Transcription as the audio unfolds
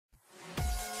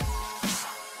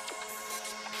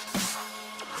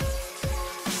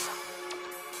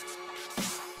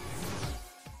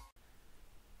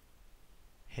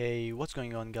Hey, what's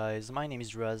going on guys? My name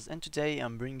is Raz and today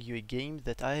I'm bringing you a game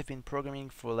that I have been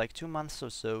programming for like 2 months or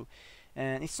so,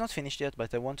 and it's not finished yet,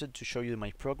 but I wanted to show you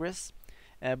my progress.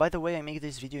 By the way, I make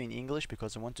this video in English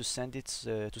because I want to send it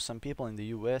to some people in the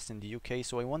US and the UK,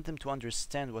 so I want them to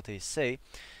understand what I say.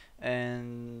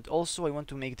 And also I want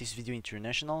to make this video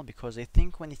international because I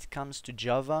think when it comes to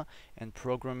Java and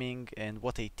programming and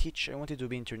what I teach, I want it to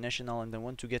be international, and I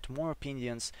want to get more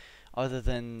opinions other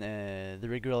than the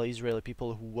regular Israeli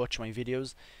people who watch my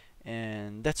videos.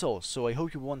 And that's all. So I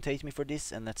hope you won't hate me for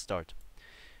this, and let's start.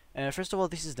 First of all,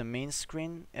 this is the main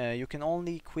screen. You can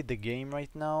only quit the game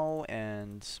right now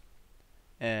and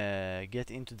get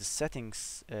into the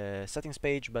settings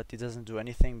page, but it doesn't do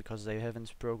anything because I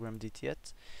haven't programmed it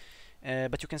yet.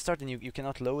 But you can start a new. You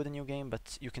cannot load a new game,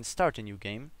 but you can start a new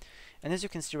game. And as you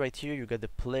can see right here, you got the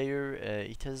player.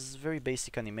 It has very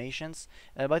basic animations.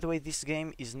 By the way, this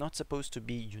game is not supposed to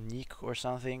be unique or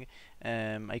something.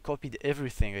 I copied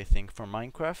everything, I think, from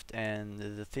Minecraft, and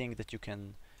the thing that you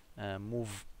can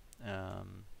move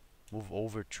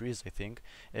over trees, I think,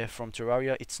 from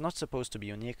Terraria. It's not supposed to be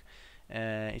unique.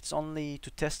 It's only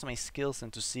to test my skills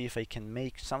and to see if I can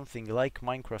make something like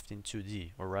Minecraft in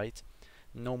 2D, alright?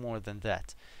 No more than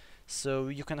that. So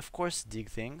you can of course dig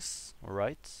things,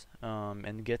 alright,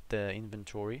 and get the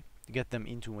inventory, get them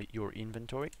into your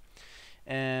inventory.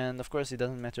 And of course it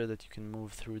doesn't matter that you can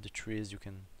move through the trees, you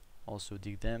can also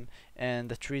dig them, and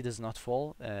the tree does not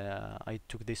fall. I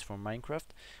took this from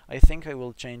Minecraft. I think I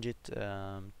will change it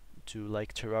to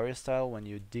like Terraria style, when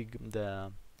you dig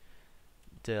the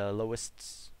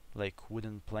lowest like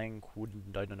wooden plank,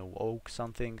 wooden, I don't know, oak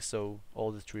something, so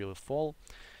all the tree will fall.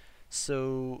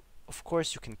 So of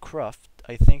course you can craft.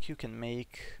 I think you can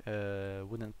make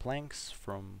wooden planks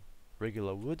from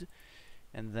regular wood,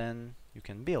 and then you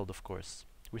can build, of course,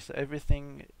 with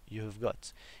everything you have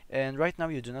got. And right now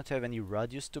you do not have any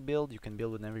radius to build. You can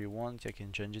build whenever you want. I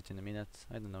can change it in a minute.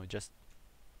 I don't know, just,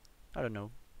 I don't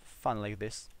know, fun like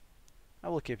this. I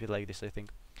will keep it like this, I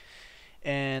think.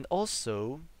 And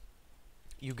also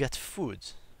you get food.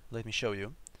 Let me show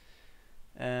you.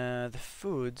 The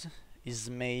food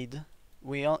is made.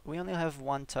 We only have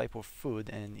one type of food,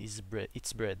 and it's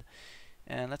bread.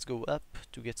 And let's go up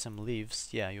to get some leaves.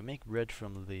 Yeah, you make bread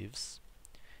from leaves.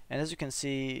 And as you can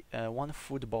see, one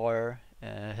food bar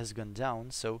has gone down,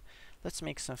 so let's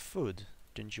make some food.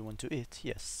 Don't you want to eat?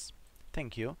 Yes.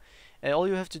 Thank you. All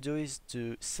you have to do is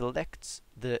to select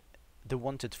the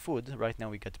wanted food. Right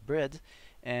now we got bread,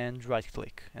 and right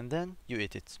click, and then you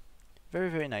eat it.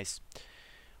 Very nice.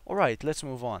 Alright, let's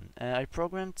move on. I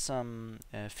programmed some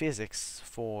physics,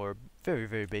 for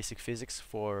very basic physics,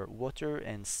 for water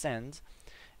and sand.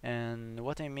 And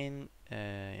what I mean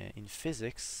in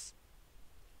physics,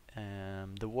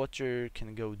 the water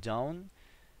can go down.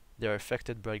 They are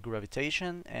affected by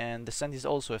gravitation, and the sand is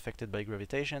also affected by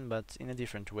gravitation, but in a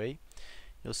different way.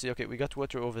 You'll see, okay, we got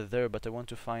water over there, but I want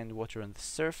to find water on the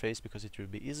surface because it will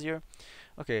be easier.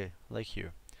 Okay, like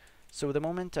here. So the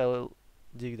moment I'll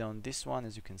dig down this one,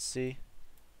 as you can see,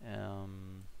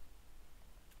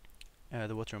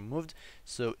 the water moved.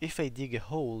 So if I dig a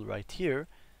hole right here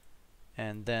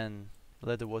and then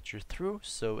let the water through,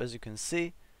 so as you can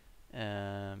see,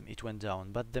 it went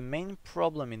down. But the main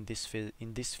problem in this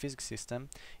physics system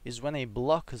is when I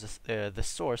block the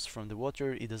source from the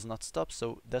water, it does not stop.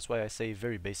 So that's why I say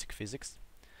very basic physics,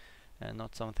 and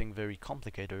not something very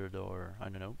complicated, or I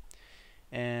don't know.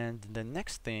 And the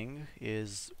next thing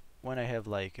is when I have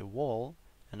like a wall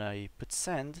and I put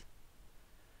sand,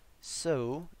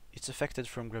 so it's affected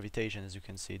from gravitation. As you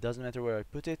can see, it doesn't matter where I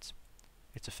put it,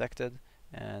 it's affected.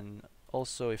 And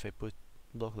also if I put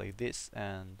block like this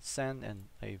and sand and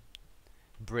I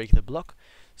break the block,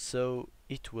 so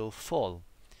it will fall.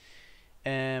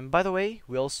 And by the way,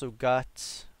 we also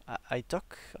got, I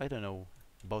don't know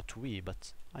about we,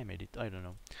 but I made it, I don't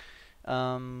know.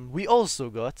 We also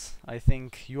got, I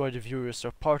think you are the viewers,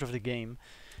 are part of the game,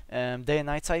 day and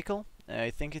night cycle.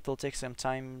 I think it will take some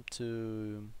time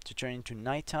to turn into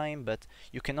nighttime, but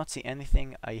you cannot see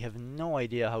anything. I have no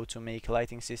idea how to make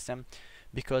lighting system,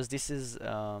 because this is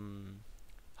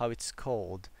how it's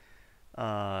called,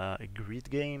 a grid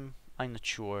game, I'm not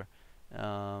sure,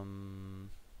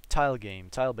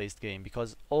 tile-based game,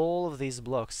 because all of these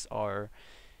blocks are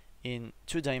in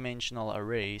two-dimensional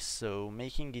arrays, so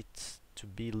making it to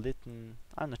be lit,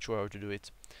 I'm not sure how to do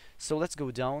it. So let's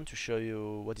go down to show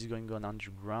you what is going on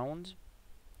underground.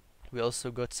 We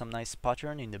also got some nice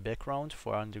pattern in the background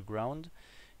for underground.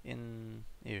 In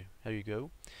here you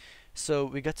go. So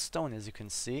we got stone, as you can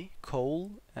see,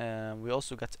 coal, we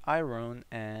also got iron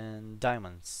and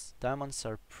diamonds. Diamonds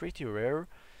are pretty rare.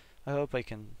 I hope I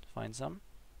can find some.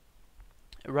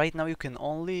 right now you can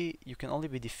only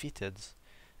be defeated,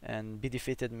 and be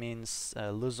defeated means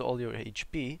lose all your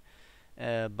HP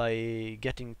by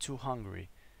getting too hungry.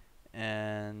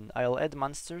 And I'll add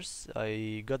monsters.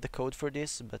 I got the code for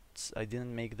this, but I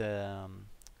didn't make the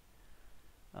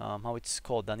how it's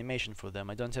called, the animation for them.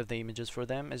 I don't have the images for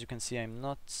them. As you can see, I'm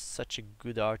not such a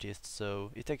good artist,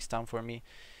 so it takes time for me.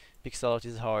 Pixel art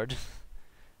is hard.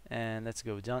 And let's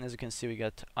go down. As you can see, we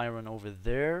got iron over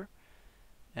there,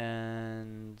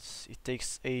 and it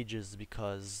takes ages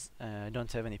because I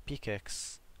don't have any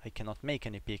pickaxe. I cannot make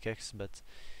any pickaxe, but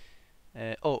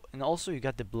oh, and also you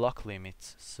got the block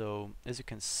limit. So as you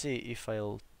can see, if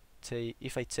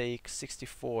I take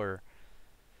 64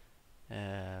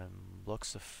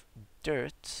 blocks of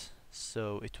dirt,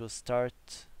 so it will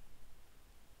start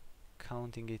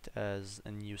counting it as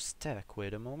a new stack.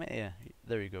 Wait a moment. Yeah,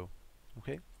 there you go.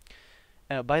 Okay.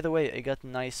 By the way, I got a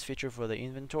nice feature for the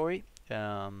inventory.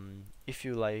 If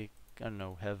you like, I don't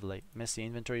know, have like messy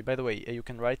inventory. By the way, you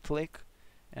can right click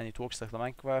and it works like the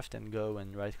Minecraft, and go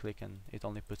and right click and it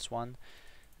only puts one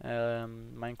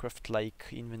Minecraft like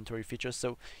inventory feature.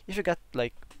 So if you got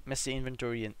like messy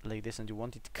inventory and like this and you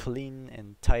want it clean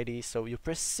and tidy, so you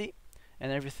press C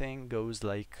and everything goes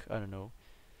like, I don't know,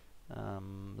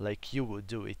 like you would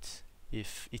do it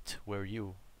if it were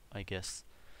you, I guess.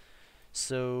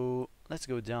 So let's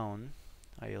go down.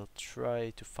 I'll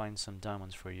try to find some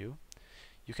diamonds for you.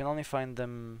 You can only find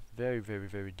them very, very,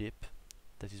 very deep.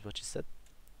 That is what she said.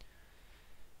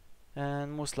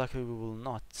 And most likely we will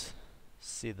not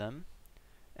see them.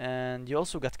 And you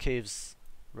also got caves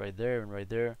right there and right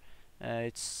there.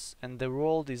 And the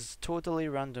world is totally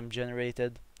random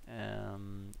generated.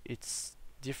 It's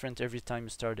different every time you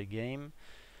start a game.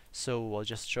 So I'll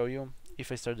just show you.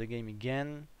 If I start the game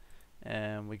again,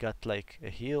 we got like a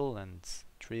hill and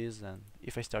trees, and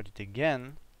if I start it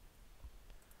again,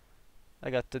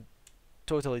 I got a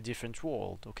totally different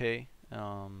world. Okay.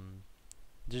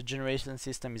 The generation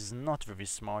system is not very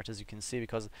smart, as you can see,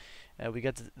 because we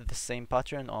get the same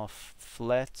pattern of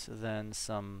flat, then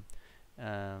some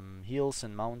hills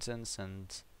and mountains,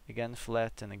 and again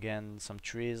flat, and again some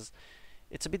trees.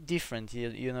 It's a bit different,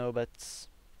 you know, but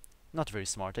not very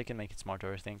smart. I can make it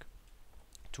smarter, I think,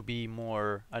 to be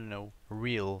more, I don't know,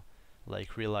 real,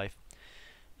 like real life.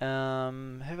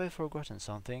 Have I forgotten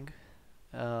something?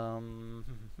 I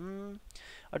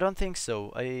don't think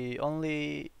so. I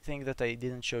only think that I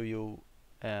didn't show you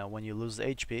when you lose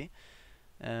HP,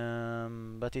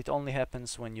 but it only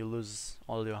happens when you lose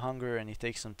all your hunger, and it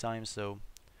takes some time, so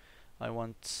I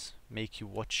won't make you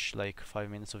watch like 5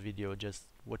 minutes of video just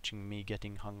watching me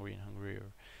getting hungry and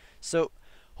hungrier. So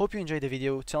hope you enjoyed the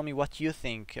video. Tell me what you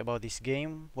think about this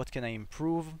game. What can I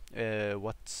improve?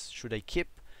 What should I keep?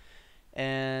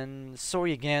 And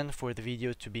sorry again for the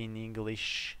video to be in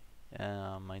English.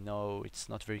 I know it's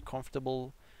not very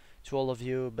comfortable to all of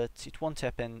you, but it won't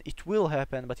happen. It will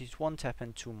happen, but it won't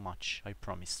happen too much, I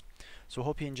promise. So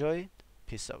hope you enjoy.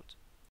 Peace out.